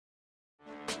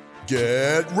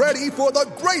Get ready for the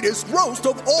greatest roast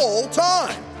of all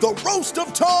time, the Roast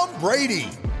of Tom Brady,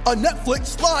 a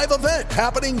Netflix live event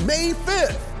happening May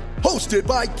 5th. Hosted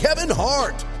by Kevin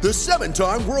Hart, the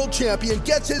 7-time world champion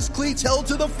gets his cleats held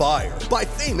to the fire by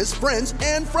famous friends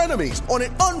and frenemies on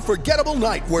an unforgettable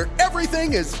night where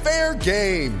everything is fair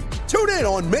game. Tune in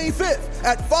on May 5th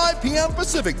at 5 p.m.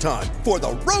 Pacific time for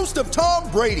the Roast of Tom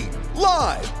Brady,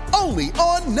 live only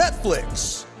on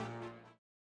Netflix.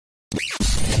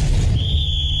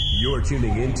 You're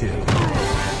tuning into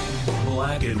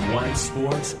Black and White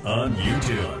Sports on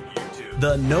YouTube.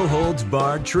 The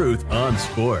no-holds-barred truth on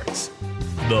sports.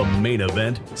 The main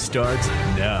event starts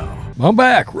now. I'm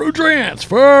back. Rudrance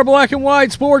for Black and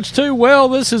White Sports 2. Well,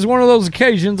 this is one of those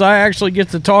occasions I actually get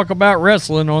to talk about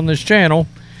wrestling on this channel.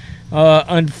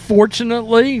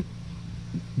 Unfortunately,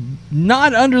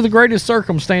 not under the greatest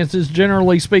circumstances,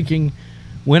 generally speaking,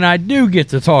 when I do get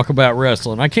to talk about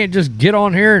wrestling. I can't just get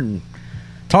on here and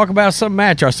talk about some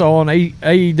match I saw on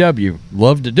AEW.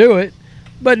 Love to do it,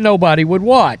 but nobody would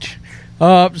watch.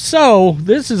 So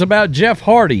this is about Jeff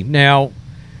Hardy. Now,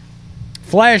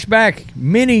 flashback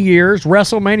many years,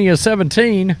 WrestleMania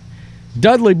 17,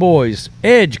 Dudley Boys,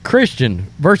 Edge, Christian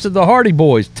versus the Hardy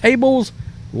Boys. Tables,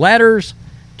 ladders,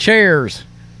 chairs.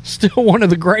 Still one of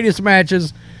the greatest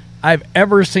matches I've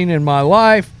ever seen in my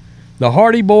life. The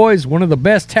Hardy Boys, one of the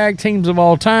best tag teams of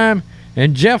all time.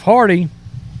 And Jeff Hardy,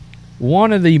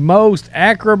 one of the most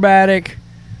acrobatic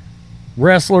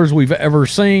wrestlers we've ever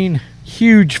seen.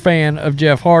 Huge fan of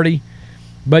Jeff Hardy.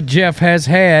 But Jeff has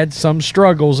had some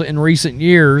struggles in recent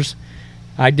years.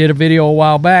 I did a video a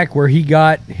while back where he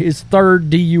got his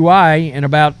third DUI in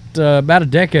about a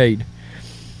decade.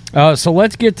 So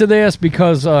let's get to this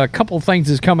because a couple of things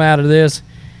has come out of this.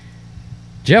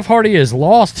 Jeff Hardy has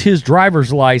lost his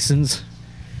driver's license.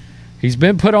 He's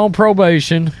been put on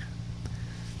probation.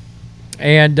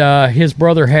 And his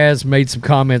brother has made some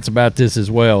comments about this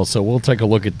as well. So we'll take a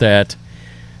look at that.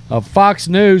 Fox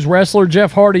News, wrestler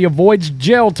Jeff Hardy avoids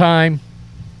jail time,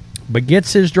 but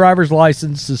gets his driver's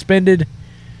license suspended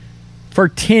for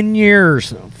 10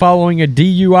 years following a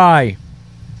DUI.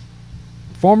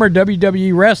 Former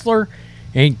WWE wrestler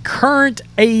and current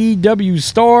AEW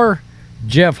star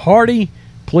Jeff Hardy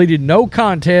pleaded no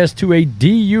contest to a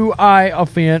DUI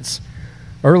offense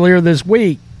earlier this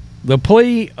week. The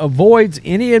plea avoids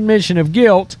any admission of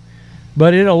guilt,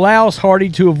 but it allows Hardy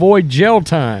to avoid jail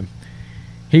time.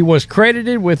 He was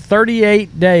credited with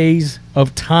 38 days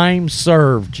of time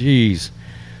served. Jeez.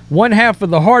 One half of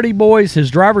the Hardy Boys,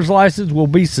 his driver's license will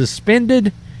be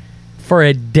suspended for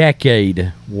a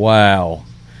decade. Wow.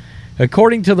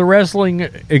 According to the Wrestling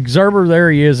Observer,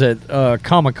 there he is at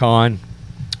Comic-Con,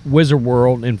 Wizard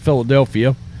World in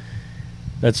Philadelphia.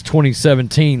 That's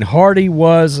 2017. Hardy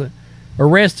was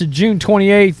arrested June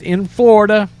 28th in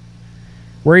Florida,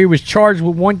 where he was charged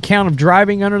with one count of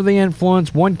driving under the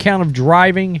influence, one count of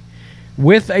driving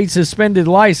with a suspended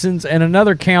license, and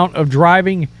another count of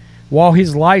driving while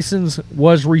his license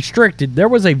was restricted. There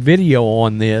was a video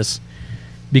on this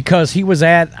because he was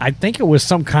at, I think it was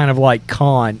some kind of like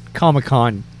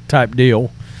Comic-Con type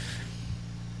deal,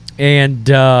 and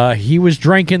he was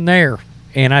drinking there,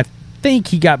 and I think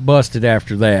he got busted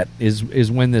after that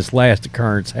is when this last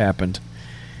occurrence happened.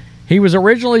 He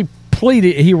originally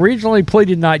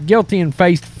pleaded not guilty and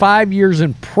faced 5 years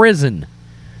in prison.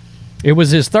 It was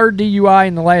his third DUI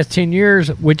in the last 10 years,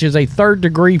 which is a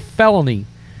third-degree felony.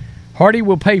 Hardy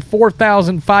will pay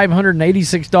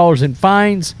 $4,586 in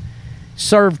fines,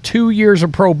 serve 2 years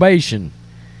of probation.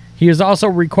 He is also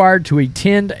required to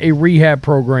attend a rehab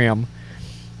program.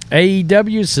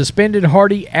 AEW suspended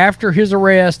Hardy after his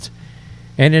arrest,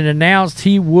 and it announced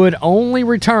he would only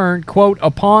return, quote,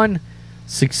 upon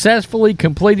successfully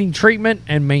completing treatment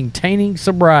and maintaining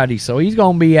sobriety. So he's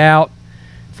going to be out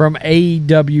from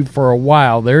AEW for a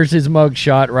while. There's his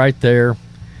mugshot right there.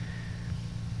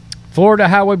 Florida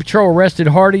Highway Patrol arrested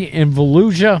Hardy in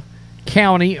Volusia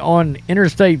County on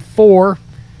Interstate 4.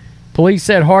 Police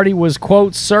said Hardy was,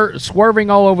 quote, swerving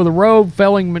all over the road,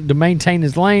 failing to maintain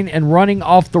his lane, and running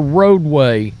off the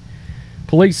roadway.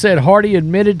 Police said Hardy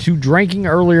admitted to drinking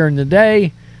earlier in the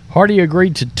day. Hardy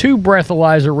agreed to 2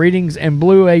 breathalyzer readings and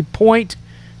blew a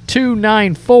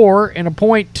 .294 and a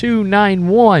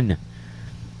 .291.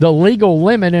 The legal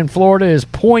limit in Florida is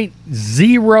 .08.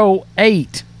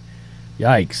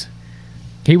 Yikes.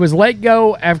 He was let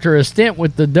go after a stint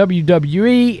with the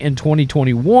WWE in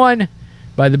 2021.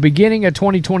 By the beginning of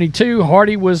 2022,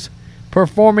 Hardy was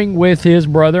performing with his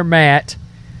brother Matt,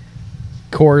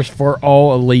 of course, for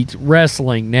All Elite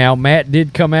Wrestling. Now, Matt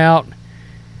did come out.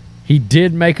 He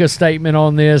did make a statement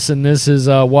on this, and this is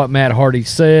what Matt Hardy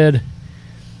said.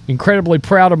 Incredibly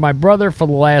proud of my brother for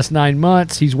the last 9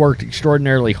 months. He's worked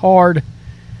extraordinarily hard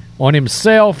on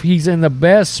himself. He's in the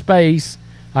best space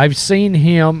I've seen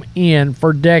him in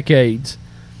for decades.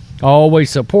 I always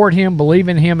support him, believe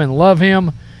in him, and love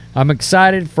him. I'm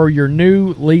excited for your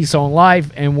new lease on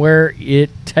life and where it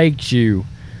takes you.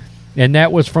 And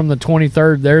that was from the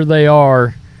 23rd. There they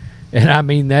are. And I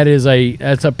mean,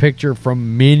 that's a picture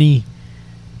from many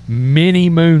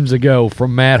moons ago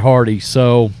from Matt Hardy.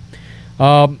 So,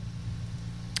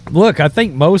 look, I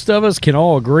think most of us can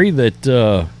all agree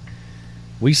that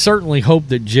we certainly hope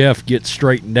that Jeff gets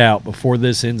straightened out before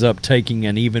this ends up taking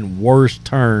an even worse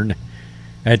turn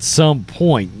at some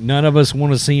point. None of us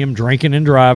want to see him drinking and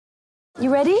driving.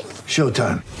 You ready?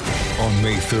 Showtime. On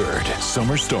May 3rd,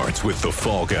 summer starts with The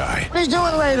Fall Guy. Let's do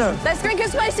it later. Let's drink a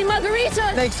spicy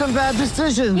margarita. Make some bad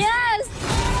decisions. Yes.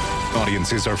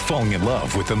 Audiences are falling in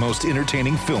love with the most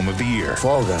entertaining film of the year.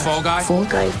 Fall Guy. Fall Guy? Fall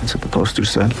guy. That's what the poster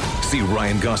said. See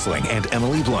Ryan Gosling and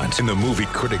Emily Blunt in the movie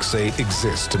critics say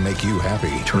exists to make you happy.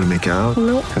 Trying to make it out?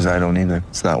 Nope. Because I don't either.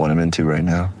 It's not what I'm into right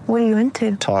now. What are you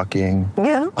into? Talking.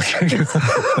 Yeah.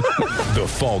 The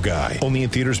Fall Guy. Only in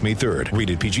theaters May 3rd.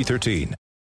 Rated PG-13.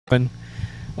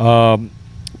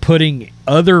 Putting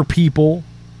other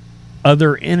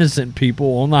innocent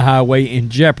people on the highway in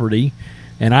jeopardy.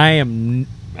 And I'm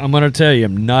going to tell you,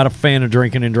 I'm not a fan of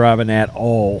drinking and driving at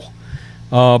all.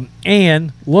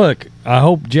 And look, I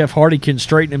hope Jeff Hardy can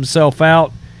straighten himself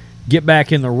out, get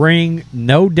back in the ring.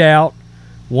 No doubt,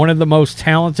 one of the most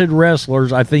talented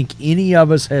wrestlers I think any of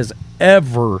us has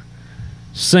ever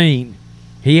seen.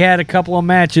 He had a couple of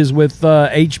matches with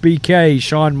HBK,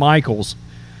 Shawn Michaels.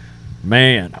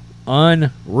 Man,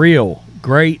 unreal.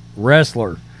 Great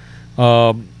wrestler.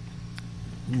 Love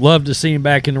to see him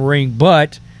back in the ring,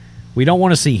 but we don't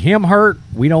want to see him hurt.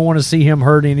 We don't want to see him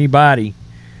hurt anybody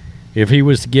if he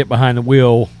was to get behind the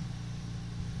wheel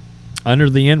under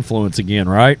the influence again,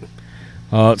 right?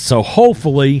 So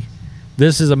hopefully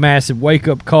this is a massive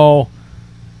wake-up call.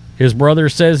 His brother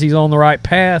says he's on the right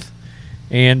path,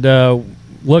 and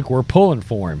look, we're pulling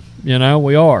for him. You know,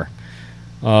 we are.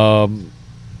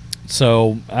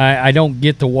 So I don't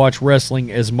get to watch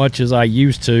wrestling as much as I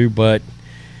used to, but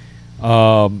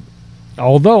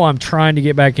although I'm trying to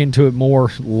get back into it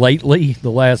more lately,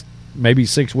 the last maybe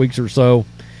 6 weeks or so,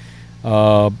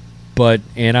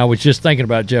 and I was just thinking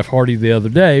about Jeff Hardy the other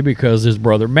day because his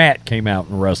brother Matt came out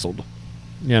and wrestled.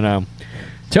 You know,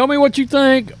 tell me what you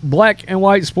think, Black and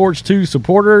White Sports 2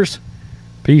 supporters.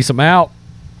 Peace them out.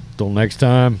 Till next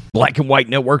time. Black and White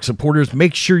Network supporters,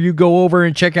 make sure you go over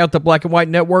and check out the Black and White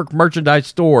Network merchandise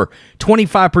store.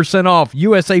 25% off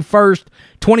USA First.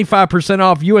 25%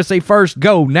 off USA First.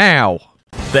 Go now.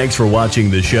 Thanks for watching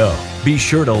the show. Be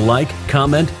sure to like,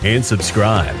 comment, and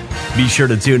subscribe. Be sure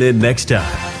to tune in next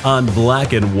time on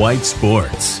Black and White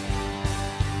Sports.